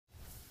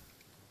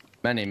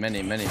Many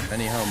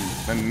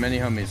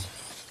homies.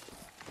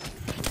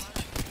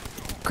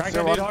 Crack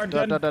that hard,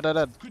 dead.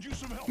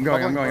 I'm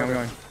going.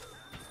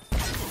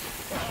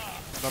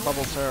 That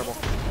bubble's terrible.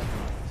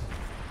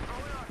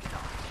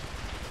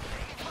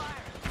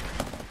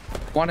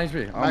 1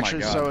 HP. Oh I'm my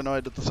actually god. so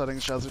annoyed that the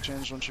settings Shazzy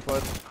changed when she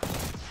played.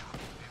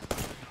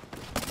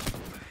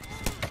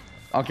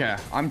 Okay,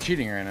 I'm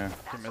cheating right now.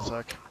 Give me a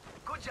sec.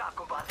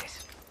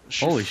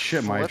 Holy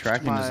shit, my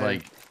tracking is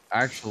like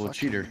actual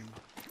cheater.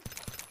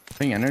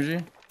 Ping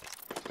energy?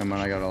 Come on,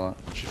 I got a lot.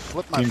 She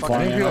flipped my fucking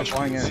energy.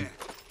 Flying in.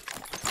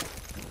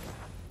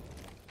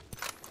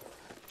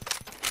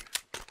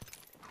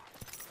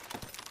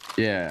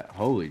 Yeah,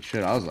 holy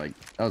shit, I was like,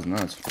 that was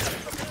nuts.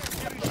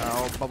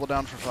 I'll bubble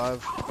down for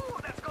 5.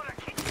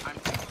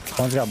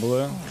 One's got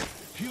blue.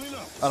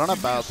 I don't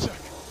have bats.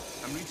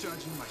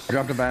 I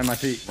dropped a bat in my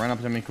feet. Run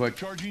up to me quick.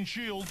 Charging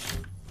shields.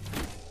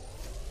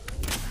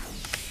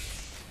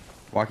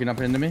 Walking up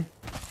into me.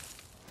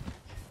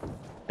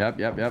 Yep.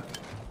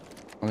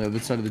 On the other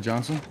side of the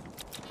Johnson.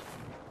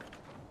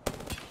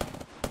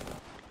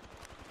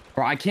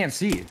 Bro, I can't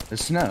see the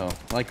snow.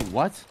 Like,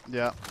 what?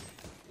 Yeah.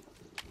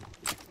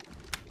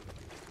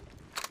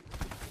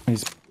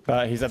 He's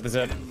at the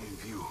zip.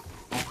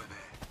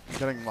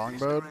 Getting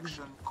longbowed.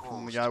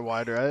 And the guy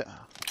wide right.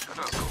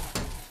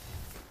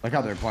 Like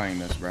how they're playing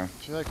this, bro. I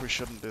feel like we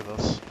shouldn't do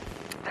this.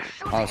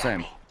 Oh,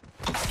 same.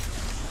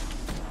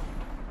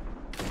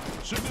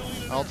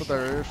 Out at the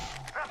roof.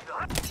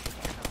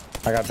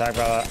 I got tagged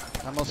by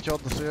that. I almost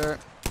killed the seer.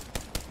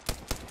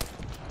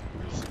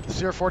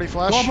 Seer 40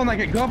 flash. Go up on that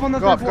gate. Go up on the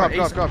Go third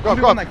up. floor.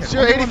 Go up.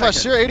 Seer 80 flash.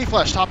 Seer 80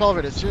 flash. Top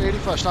elevator. Seer 80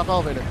 flash. Top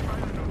elevator.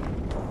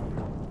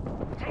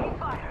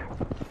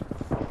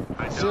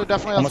 Seer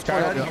definitely has Almost the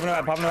cracked. point.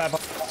 Popping to that.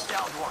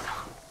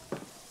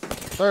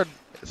 Third.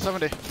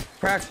 70.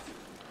 Cracked.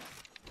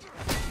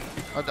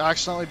 I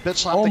accidentally bitch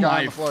slapped the guy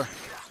on the floor.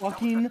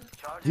 Fucking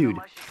dude,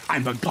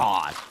 I'm a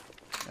god.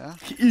 Yeah.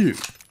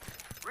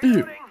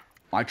 Ew.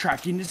 My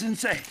tracking is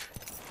insane.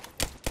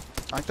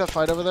 I think that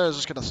fight over there is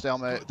just gonna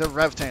stalemate. They're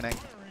rev-taining.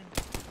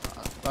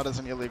 That is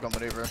an illegal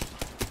maneuver.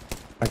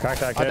 I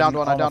cracked that kid. I downed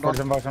one. I'm trying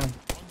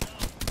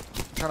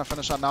to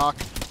finish that knock.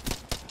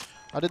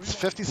 I did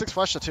 56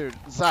 flash to 2.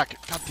 Zach,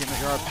 god damn it,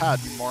 you're our pad,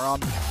 you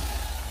moron.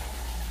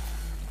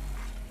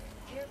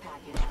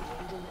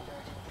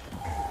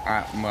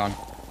 Alright, I'm gone.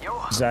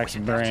 Zach's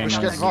brain. We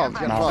should get involved.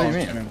 Get What do you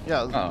involved. mean?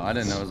 Yeah. Oh, I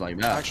didn't know it was like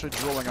that. Actually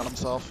drooling on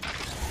himself.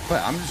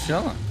 But I'm just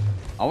chilling.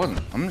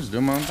 I'm just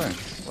doing my own thing.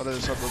 What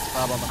is up with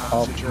pad on the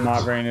Oh, emergency my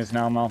trades? brain is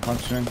now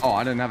malfunctioning. Oh,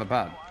 I didn't have a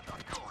pad.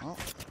 Oh.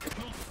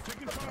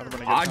 That'd have been a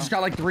good I time. just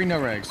got like 3 no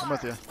regs. I'm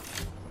with you.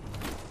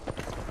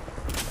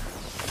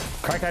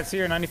 Crack that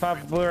seer,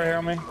 95 blue right here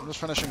on me. I'm just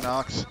finishing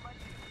knocks.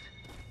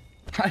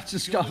 I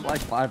just got like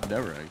 5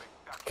 no regs.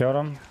 Killed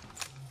him.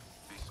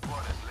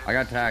 I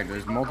got tagged.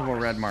 There's multiple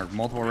red mark.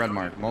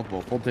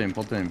 Multiple. Full team.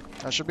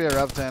 That should be a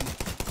rev 10.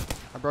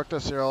 I broke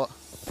this serial.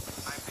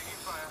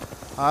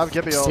 I have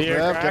Gibby ult. Do Seer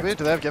they have cracked. Gibby?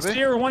 Do they have Gibby?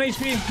 Seer, 1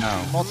 HP.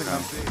 No. Multing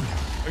them.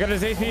 Look at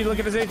his HP. Look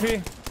at his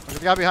HP.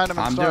 There's a guy behind him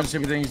in I'm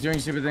storm. doing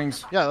stupid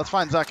things. Yeah, that's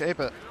fine, Zach. Ape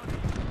it.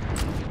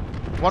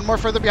 One more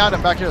further behind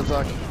him. Back here,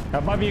 Zach.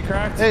 That might be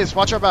cracked. Ace,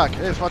 watch our back.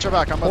 Ace, watch our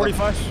back. I'm with 40 him.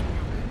 flush.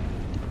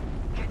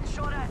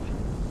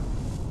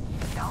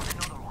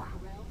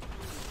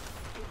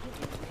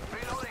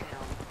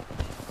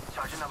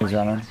 He's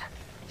running.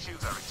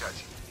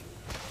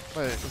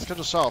 Wait, this kid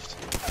just solved.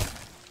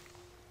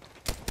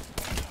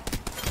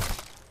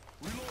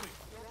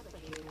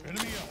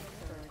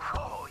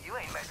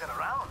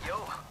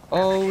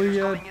 Oh, we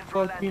had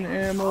fucking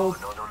ammo.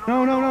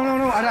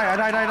 No.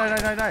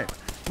 I died.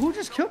 Who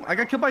just killed me? I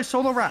got killed by a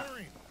solo rat.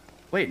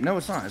 Wait, no,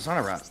 it's not. It's not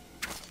a rat.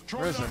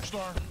 Where is he?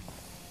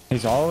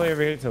 He's all the way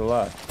over here to the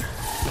left.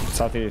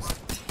 Southeast.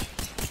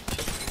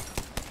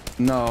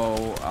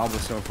 No,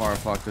 Alba's so far.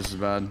 Fuck, this is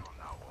bad.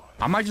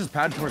 I might just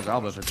pad towards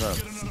Alba if it's up.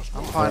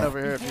 I'm fine over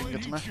here if you can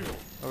get to me.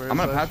 Over here, I'm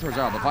gonna safe. pad towards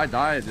Alba. If I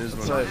die, it is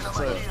what it is. Safe,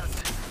 safe.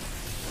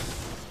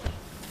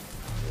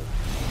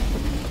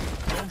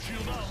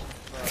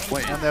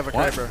 Wait, And they have a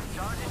what? Kraber.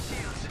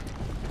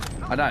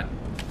 I died.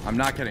 I'm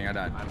not kidding, I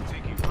died.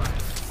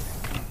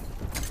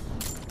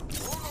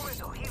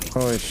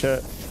 Holy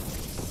shit.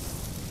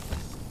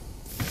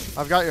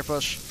 I've got your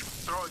push.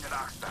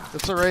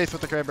 It's a Wraith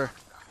with the Kraber.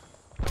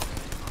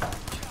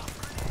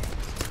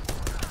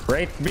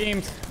 Wraith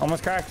beamed.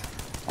 Almost cracked.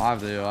 I have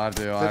to.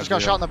 They just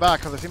got shot in the back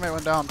because the teammate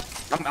went down.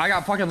 I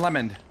got fucking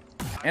lemoned.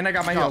 And I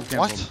got my heals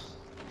What? canceled.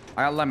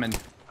 I got lemoned.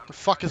 The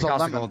fuck is a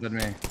Caustic lemon? ulted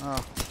me.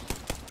 Oh.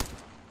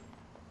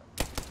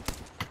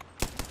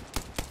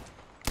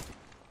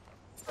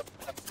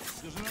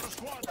 There's another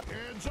squad.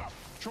 Hands up.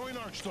 Troy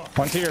Narkstar.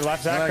 One to your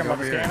left, Zach. Yeah, I'm go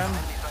about to over scan here. him.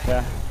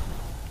 Yeah.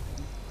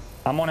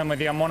 I'm on him with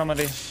you.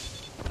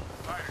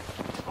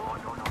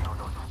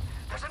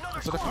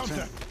 It's a different team.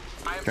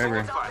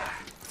 Kraber.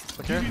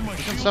 Okay, you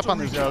can step on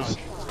these guys.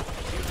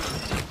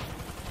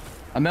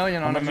 A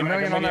million on him. A I'm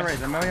million on gonna- that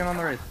race. A million on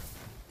the race.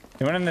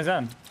 He went in the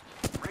zone.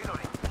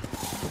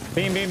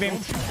 Beam.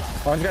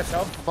 One's got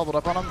self. Bubbled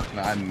up on him.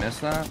 I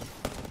missed that.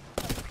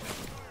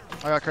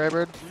 I got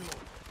Kraber'd.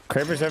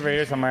 Kraber's over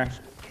here somewhere.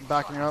 I'm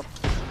backing up.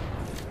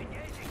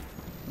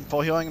 I'm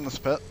full healing in this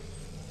pit.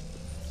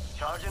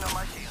 Charging on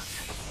my shield.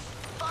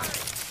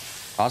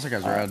 Caustic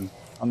has red.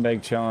 I'm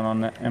big chilling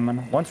on the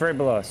Emin. One's right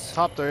below us.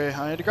 Top 3.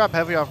 I need to grab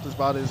heavy off these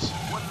bodies.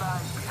 What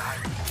lies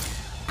behind?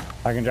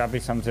 I can drop you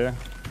some too.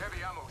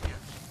 Heavy ammo here.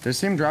 This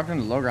team dropped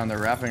into low ground. They're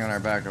wrapping on our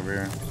back over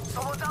here.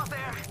 Someone's out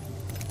there.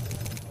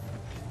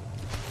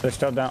 They're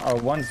still down. Oh,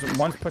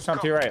 one's pushing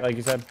up to your right, like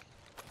you said.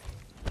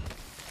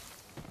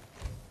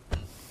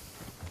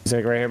 He's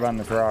like right here behind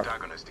this rock.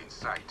 Antagonist in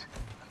sight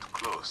and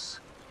close.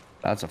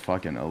 That's a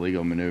fucking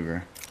illegal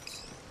maneuver.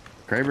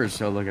 Kraber's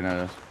still looking at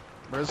us.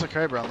 Where's the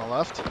Kraber? On the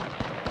left? They're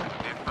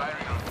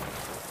firing on.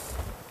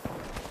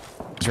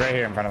 He's right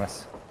here in front of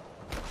us.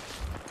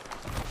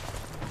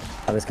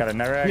 I just got a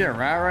net rag. Yeah,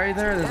 rat right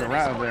there. There's a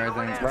rat over there,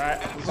 I think. Right.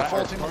 There's a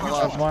full team on the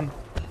left. One.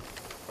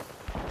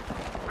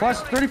 Flash,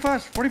 30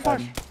 flash, 40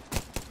 flash.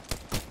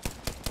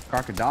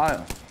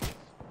 Crocodile.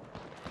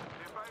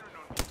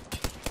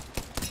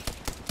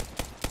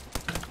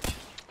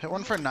 Hit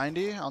one for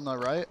 90 on the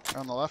right, or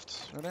on the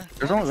left, right there.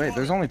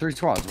 There's only 3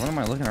 squads. What am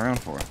I looking around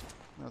for?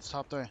 That's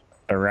top 3.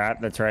 The rat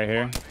that's right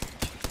here.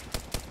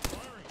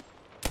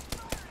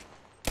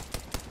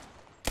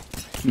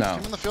 No.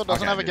 Team in the field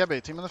doesn't Okay, have a dude.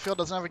 Gibby. Team in the field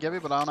doesn't have a Gibby,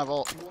 but I don't have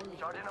ult.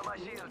 Charging on my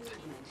shield.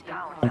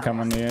 Down. I'm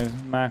coming to you,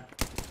 Mac.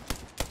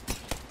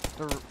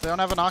 They don't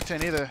have an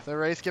Octane either. They're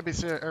Wraith Gibby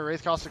Seer, or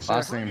Wraith Caustic Seer.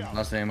 Last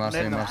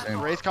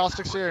name. Wraith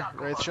Caustic Seer.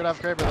 Wraith should have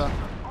Kraber though.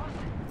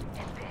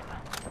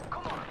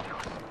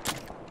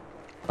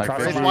 Like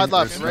Wraith 50 wide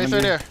left. versus Wraith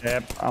right 70. here.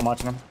 Yep, I'm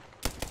watching him.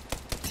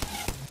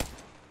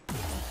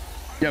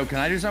 Yo, can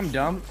I do something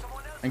dumb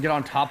and get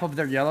on top of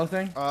their yellow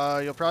thing?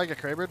 You'll probably get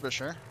Krabered, but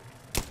sure.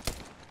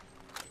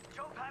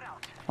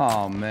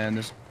 Oh man,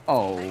 this.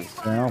 Oh.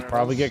 I'll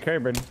probably get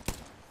Kraber.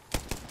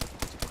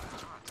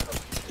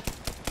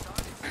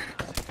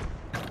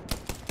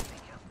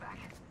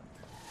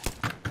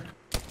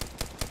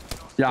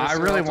 Yeah, I This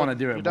really ult- want to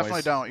do it. You definitely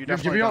boys. don't. You Do have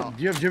definitely Jibby don't. ult?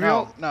 Do you have Jibby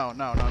ult? No,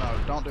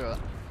 don't do it.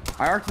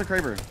 I arced the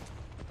Kraber.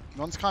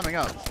 One's climbing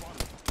up.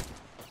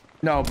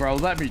 No, bro,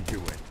 let me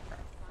do it.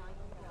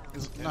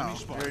 No,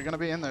 you're gonna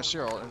be in there,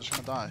 Cyril. You're just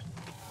gonna die.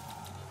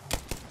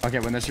 Okay,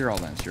 when this your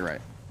ult ends, you're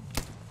right.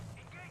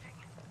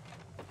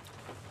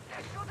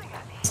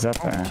 Is that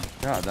Oh there? my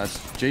god, that's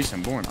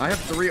Jason Bourne. I have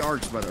 3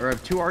 arcs, but or I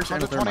have 2 arcs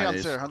and a 120 on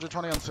thermite. Seer.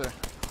 120 on Seer.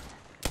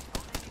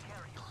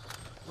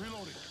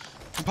 Reloading.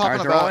 I'm popping Alright,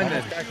 a they're all in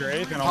bat.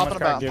 there. Popping a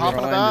bat. Popping a all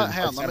bat. ended.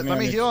 Hang on, let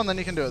me heal and then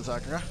you can do it,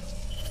 Zach.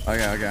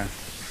 Okay? Okay.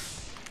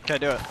 Okay,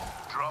 do it.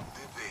 Drop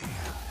the V.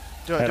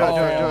 Do it.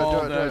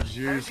 Oh, Do the it.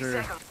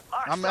 juicer.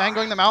 I'm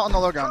angling them out on the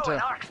low ground too.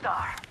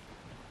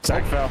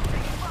 Zach fell.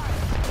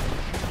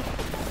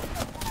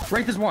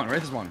 Wraith is one.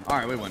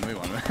 Alright, we won.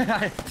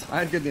 I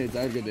had good nades.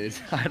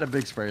 I had a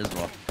big spray as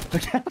well.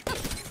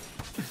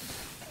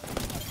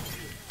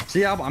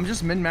 See, I'm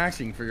just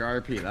min-maxing for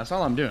your RP. That's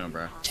all I'm doing,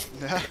 bro.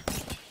 Yeah.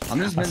 I'm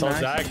just I saw min-maxing.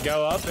 Zach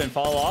go up and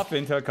fall off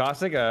into a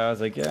caustic. I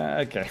was like, yeah,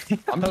 okay.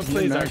 I'm just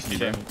Hopefully Zach min-maxing, did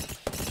bro.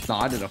 damage. No,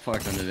 I did a fuck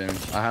ton of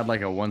damage. I had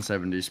like a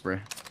 170 spray.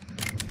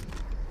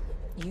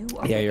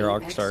 Yeah, your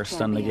Arcstar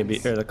stunned the Gibby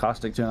or the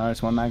caustic too. And I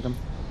just one magnum.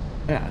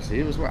 Yeah, see,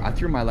 it was where I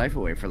threw my life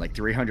away for like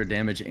 300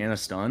 damage and a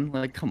stun.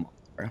 Like, come on,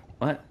 bro.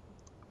 What?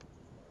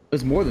 It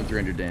was more than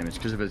 300 damage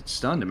because if it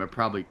stunned him, it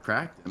probably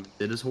cracked him.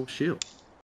 Did his whole shield.